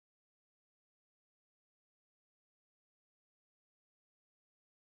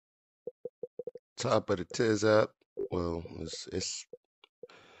Top of the Tiz app. Well, it's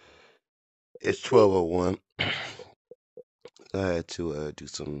 12:01. I had to do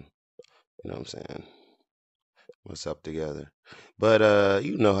some, you know what I'm saying, what's up together. But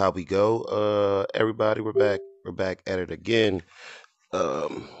you know how we go. Everybody, we're back. We're back at it again.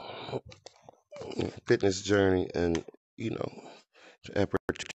 Um, Fitness journey, and you know,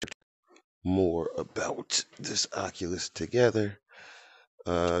 more about this Oculus together.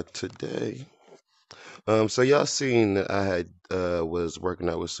 Today. So y'all seen that I had was working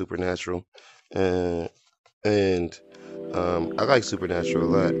out with Supernatural, and and I like Supernatural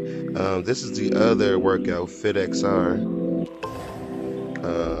a lot. This is the other workout, FitXR.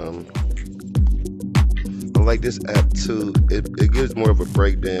 I like this app too. It gives more of a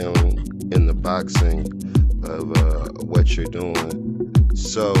breakdown in the boxing of what you're doing.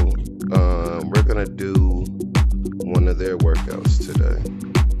 So we're gonna do one of their workouts today.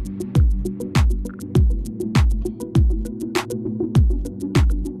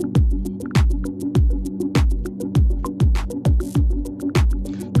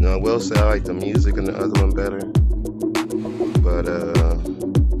 Now I will say I like the music in the other one better, but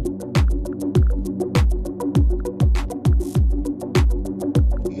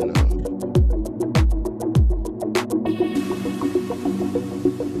you know.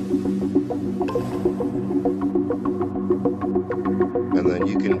 And then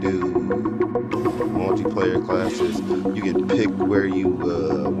you can do multiplayer classes. You can pick where you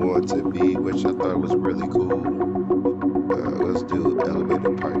want to be, which I thought was really cool. Let's do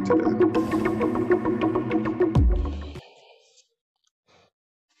elevator part today.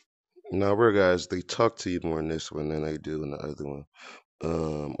 Now, real guys, they talk to you more in this one than they do in the other one,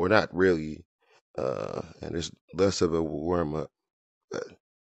 or not really, and it's less of a warm up.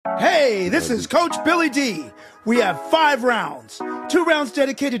 Hey, this is Coach Billy D. We have 5 rounds. 2 rounds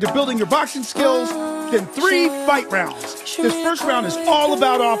dedicated to building your boxing skills, then 3 fight rounds. This first round is all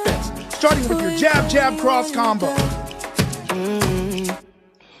about offense, starting with your jab, cross combo.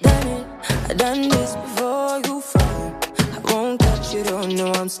 I done this before you fall. I won't touch you, don't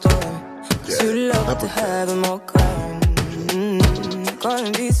know I'm stolen. Cause you love to have them all crying.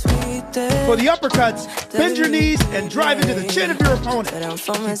 Calling these sweet days. For the uppercuts, bend your knees and drive into the chin of your opponent.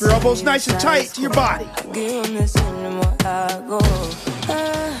 Keep your elbows nice and tight to your body. Give them this anymore, I go.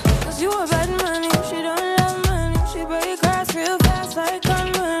 Cause you a bad money, she don't love money. She break grass real fast like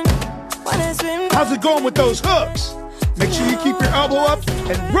gunman. How's it going with those hooks? Make sure you keep your elbow up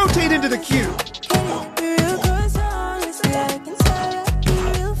and rotate into the cue.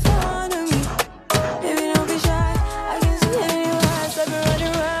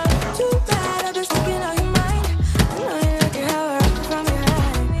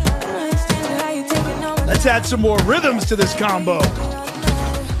 Let's add some more rhythms to this combo.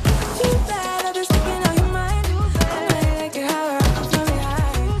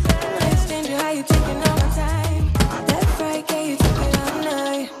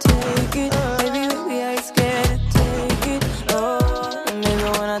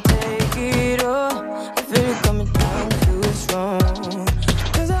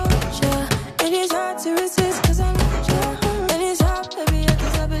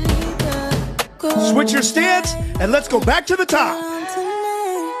 Switch your stance, and let's go back to the top.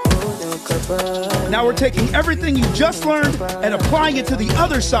 Now we're taking everything you just learned and applying it to the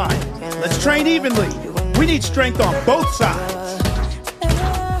other side. Let's train evenly. We need strength on both sides.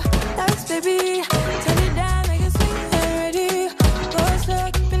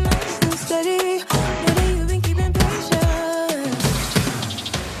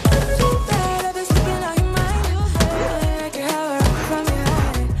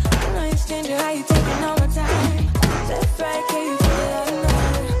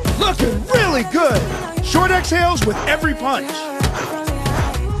 Looking really good. Short exhales with every punch.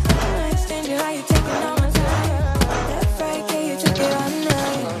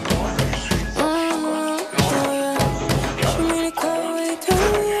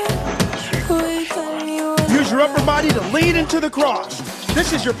 Use your upper body to lean into the cross.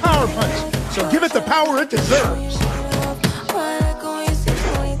 This is your power punch, so give it the power it deserves.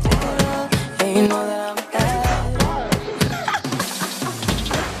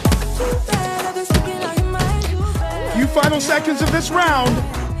 Few final seconds of this round.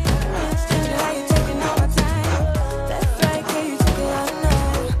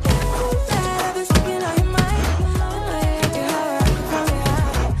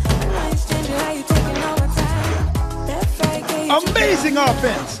 Amazing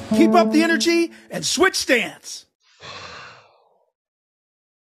offense. Keep up the energy and switch stance.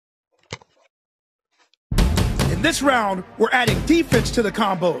 In this round, we're adding defense to the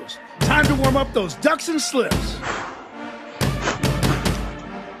combos. Time to warm up those ducks and slips.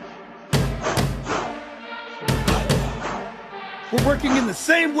 We're working in the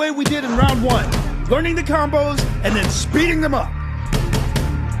same way we did in round 1, learning the combos and then speeding them up.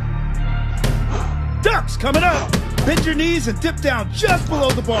 Ducks coming up. Bend your knees and dip down just below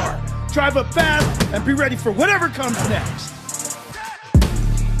the bar. Drive up fast and be ready for whatever comes next.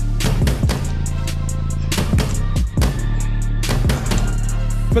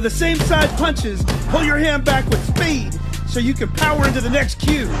 For the same side punches, pull your hand back with speed so you can power into the next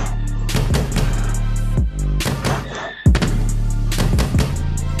cue.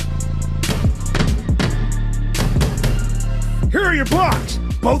 Here are your blocks.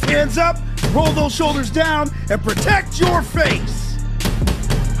 Both hands up, roll those shoulders down, and protect your face.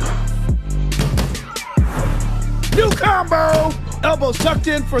 New combo! Elbows tucked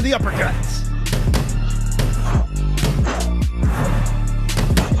in for the uppercuts.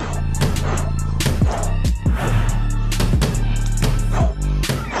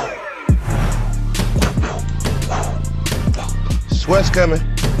 Sweat's coming.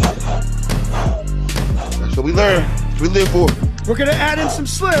 That's what we learn. That's what we live for. We're gonna add in some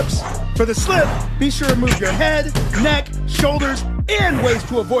slips. For the slip, be sure to move your head, neck, shoulders, and waist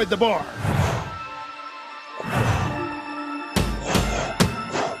to avoid the bar.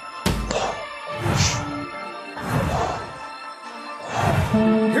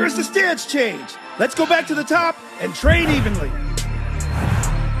 Here's the stance change. Let's go back to the top and train evenly.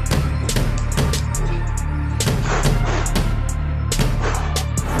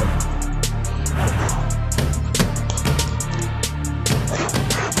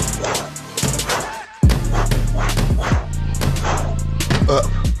 Up.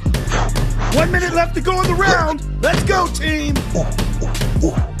 1 minute left to go in the round. Let's go, team.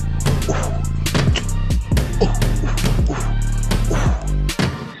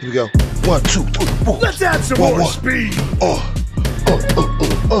 Here we go. 1, 2, 3, 4. Let's add some more speed.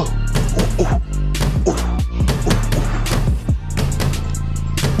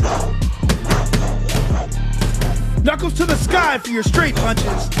 Knuckles to the sky for your straight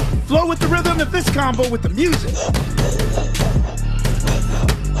punches. Flow with the rhythm of this combo with the music.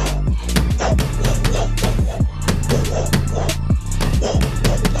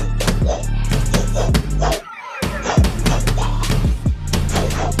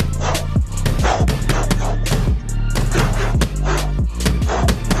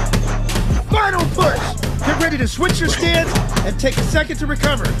 Final push. Get ready to switch your stance and take a second to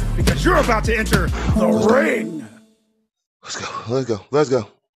recover because you're about to enter the ring. Let's go. Let's go. Let's go.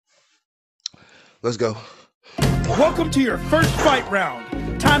 Let's go. Welcome to your first fight round.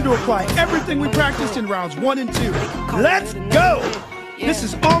 Time to apply everything we practiced in rounds 1 and 2. Let's go! This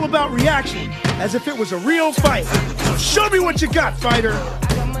is all about reaction, as if it was a real fight. So show me what you got, fighter.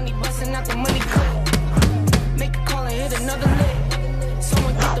 I got money busting out the money clip. Make a call and hit another lick.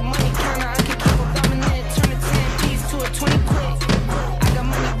 Someone get the money counter, I can keep a dominant. Turn a 10 piece to a 20 quick. I got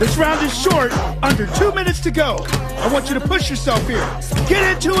money. This round is short, under 2 minutes to go. I want you to push yourself here. Get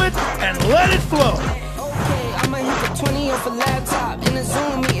into it and let it flow. Okay, I'ma hit the 20 off a laptop. In a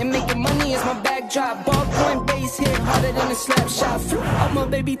Zoom meeting, making money is my backdrop. Ballpoint base hit harder than a slap shot. I'm a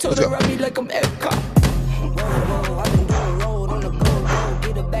baby, told her rub me like I'm Epcot. Whoa, I've been doing road on the go.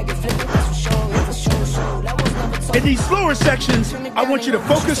 Get a bag and flip it, that's for sure. It's a show. That was never told. In these slower sections, I want you to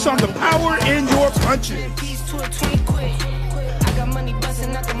focus on the power in your punches. Piece to a 20 quick. I got money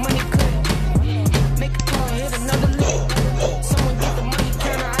busting out the money clip. Make a call and hit another lick. Someone get the money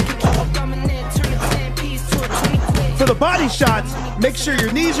counter, I can keep a dominant. Turn a 10 piece to a 20 quick. For the body shots, make sure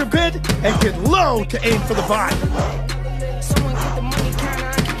your knees are bent and get low to aim for the body. Someone get the money counter,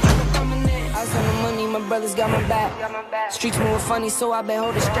 I can keep a dominant. I send the money, my brothers got my back. Streets move funny, so I been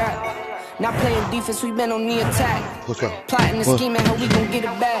holding strap. Not playing defense, we been on the attack. Let's go. Plotting and scheming, how we gon' get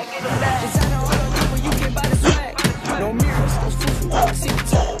it back. Designer all over, you can buy the swag. No mirrors, those fools, see the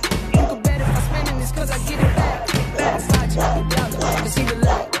top. You can bet if I spending this, cause I get it back.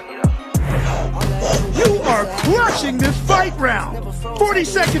 You are crushing this fight round. 40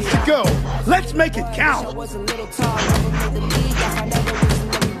 seconds to go. Let's make it count.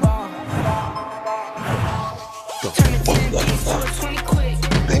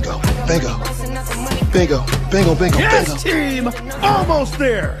 Bingo, bingo, bingo, bingo, bingo, Yes, team. Almost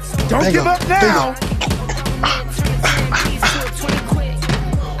there. Don't Bingo, give up now.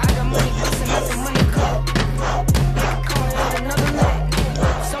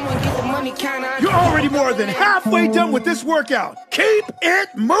 You're already more than halfway done with this workout. Keep it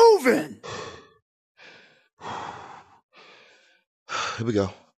moving. Here we go.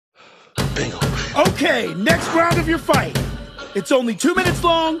 Bingo. Okay, next round of your fight. It's only 2 minutes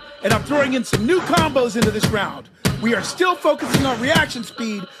long, and I'm throwing in some new combos into this round. We are still focusing on reaction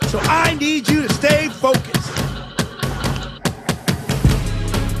speed, so I need you to stay focused.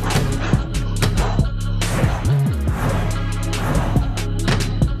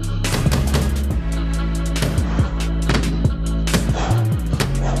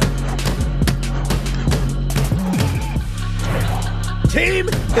 Team,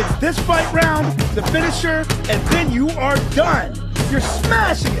 it's this fight round, the finisher, and then you are done. You're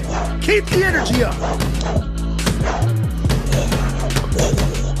smashing it. Keep the energy up.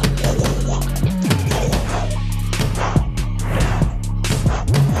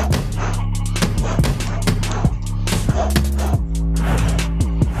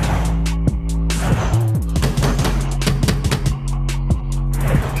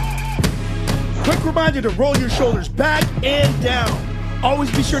 Quick reminder to roll your shoulders back and down.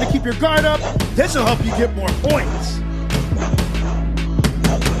 Always be sure to keep your guard up. This will help you get more points.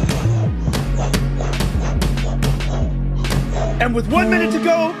 And with 1 minute to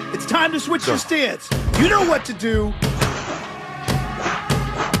go, it's time to switch your stance. You know what to do.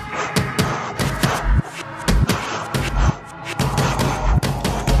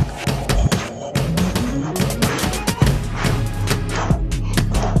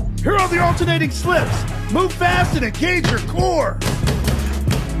 Here are the alternating slips. Move fast and engage your core.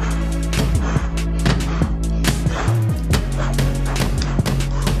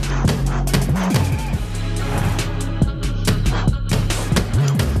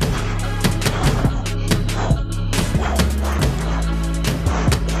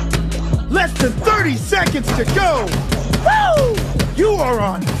 Less than 30 seconds to go. Woo! You are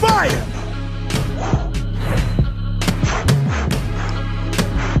on fire.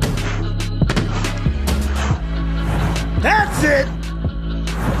 That's it.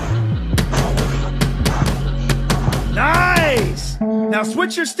 Nice. Now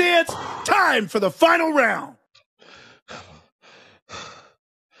switch your stance. Time for the final round.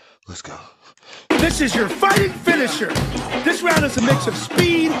 Let's go. This is your fighting finisher. This round is a mix of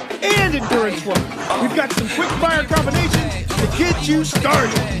speed and endurance work. We've got some quick fire combinations to get you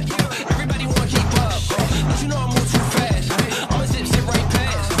started. Everybody wanna keep up, bro. Don't you know I move too fast? I'ma zip right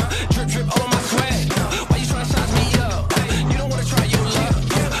past. Drip all my swag. Why you tryna size me up? You don't wanna try your luck.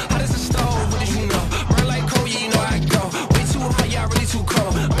 Hot as a stove, what did you know? Burn like coal, yeah, you know I go. Way too hot, yeah, really too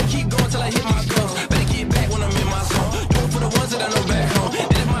cold. I'ma keep going till I hit my goals. Better get back when I'm in my zone. Do it for the ones that I know back home.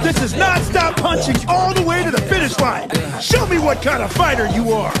 This is non-stop punching all the way to the finish line. Show me what kind of fighter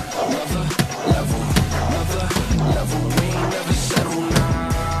you are.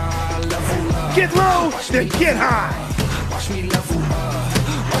 Get low, then get high. Watch me level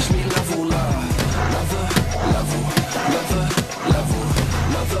up. Watch me level up. Level.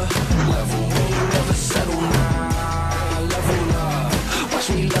 We ain't never settle now. Level up. Watch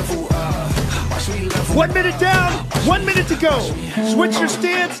me level up. Watch me level. 1 minute down, 1 minute to go. Switch your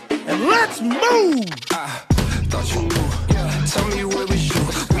stance and let's move. Thought you knew. Tell me where was you?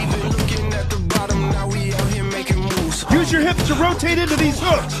 We've been looking at the bottom, now we out here making moves. Use your hips to rotate into these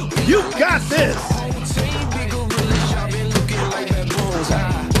hooks. You got this.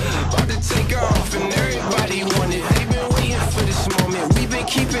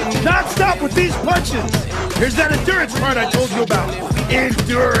 Not stop with these punches. Here's that endurance part I told you about.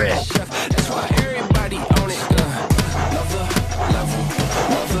 Endure it. That's why everybody on it.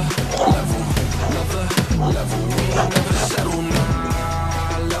 Level. We ain't never settle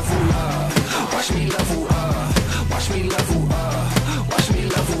now. Level up. Watch me level up. Watch me level up. Watch me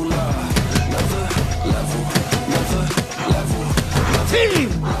level up. Level. Team,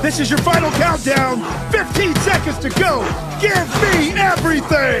 this is your final countdown. 15 seconds to go. Give me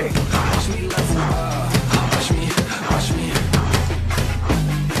everything. Watch me level up. Watch me.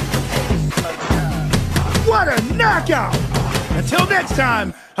 What a knockout. Until next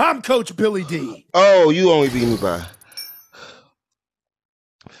time, I'm Coach Billy D. Oh, you only beat me by.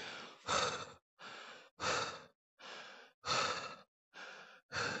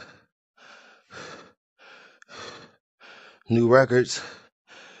 New records.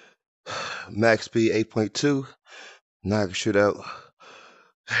 Max speed 8.2. Knock shootout.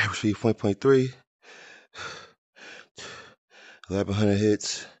 Average speed 4.3. 1,100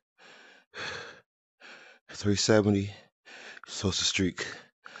 hits. 370. Social streak.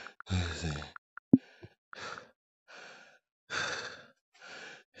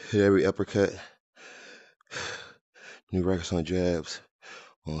 Hit every uppercut. New records on jabs,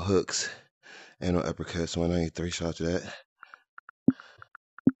 on hooks, and on uppercuts. 193 shots of that.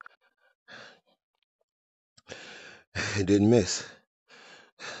 It didn't miss.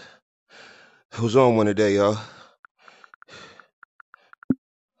 It was on one today, y'all.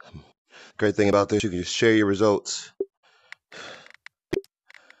 Great thing about this, you can just share your results.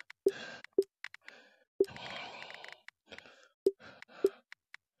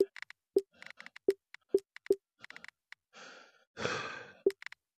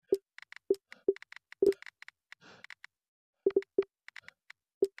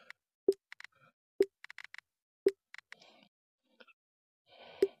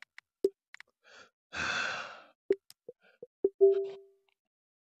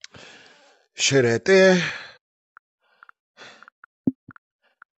 Share that there.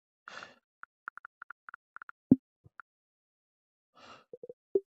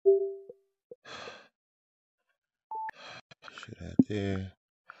 Share that there.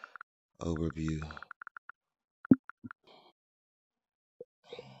 Overview.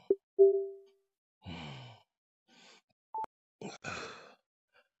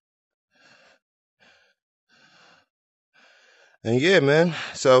 And yeah, man.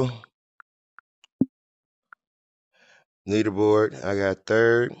 So leaderboard, I got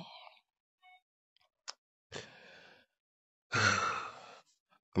third.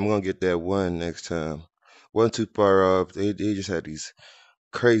 I'm gonna get that one next time. Wasn't too far off. They just had these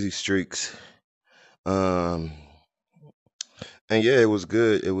crazy streaks. And yeah, it was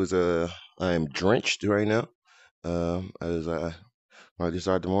good. It was I am drenched right now. As I just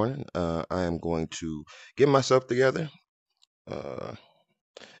started the morning. I am going to get myself together.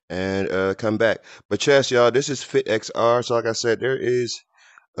 And come back. But yes, y'all, this is FitXR. So like I said, there is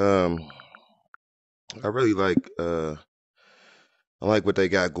I really I like what they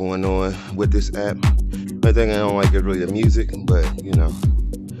got going on with this app. The thing I don't like is really the music, but you know,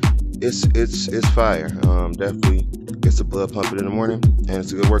 it's fire. Definitely gets the blood pumping in the morning, and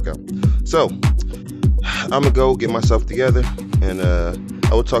it's a good workout. So I'm gonna go get myself together, and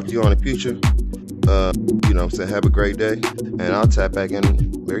I will talk to you on the future. You know what I'm saying? Have a great day, and I'll tap back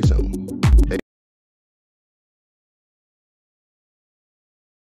in very soon.